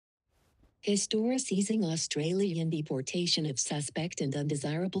Historicising Australian deportation of suspect and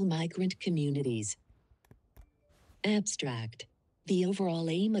undesirable migrant communities. Abstract. The overall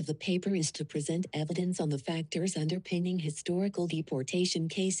aim of the paper is to present evidence on the factors underpinning historical deportation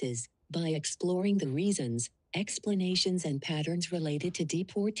cases, by exploring the reasons, explanations and patterns related to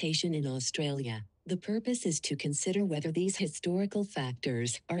deportation in Australia. The purpose is to consider whether these historical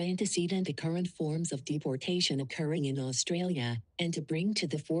factors are antecedent to current forms of deportation occurring in Australia, and to bring to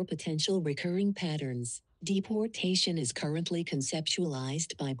the fore potential recurring patterns. Deportation is currently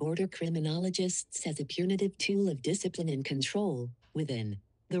conceptualized by border criminologists as a punitive tool of discipline and control, within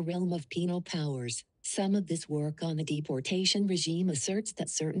the realm of penal powers. Some of this work on the deportation regime asserts that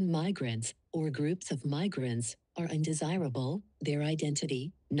certain migrants, or groups of migrants, are undesirable, their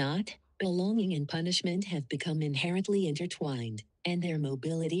identity, not belonging and punishment have become inherently intertwined, and their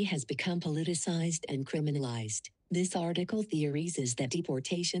mobility has become politicized and criminalised. This article theorises that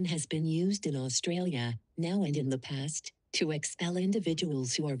deportation has been used in Australia, now and in the past, to expel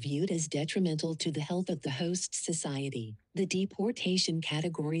individuals who are viewed as detrimental to the health of the host society. The deportation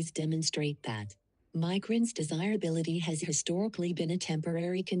categories demonstrate that migrants' desirability has historically been a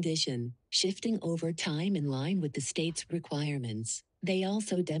temporary condition, shifting over time in line with the state's requirements. They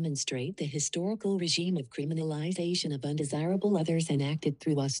also demonstrate the historical regime of criminalisation of undesirable others enacted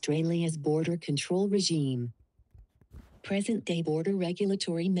through Australia's border control regime. Present-day border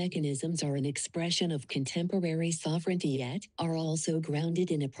regulatory mechanisms are an expression of contemporary sovereignty yet are also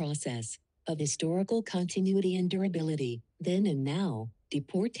grounded in a process of historical continuity and durability. Then and now,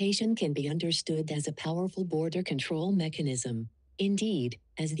 deportation can be understood as a powerful border control mechanism. Indeed,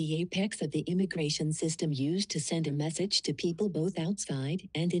 as the apex of the immigration system used to send a message to people both outside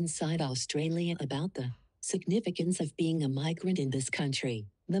and inside Australia about the significance of being a migrant in this country.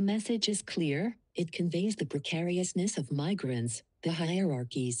 The message is clear. It conveys the precariousness of migrants, the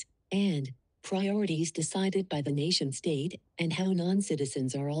hierarchies, and priorities decided by the nation-state, and how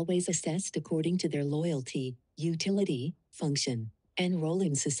non-citizens are always assessed according to their loyalty, utility, function, and role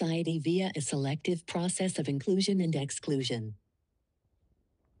in society via a selective process of inclusion and exclusion.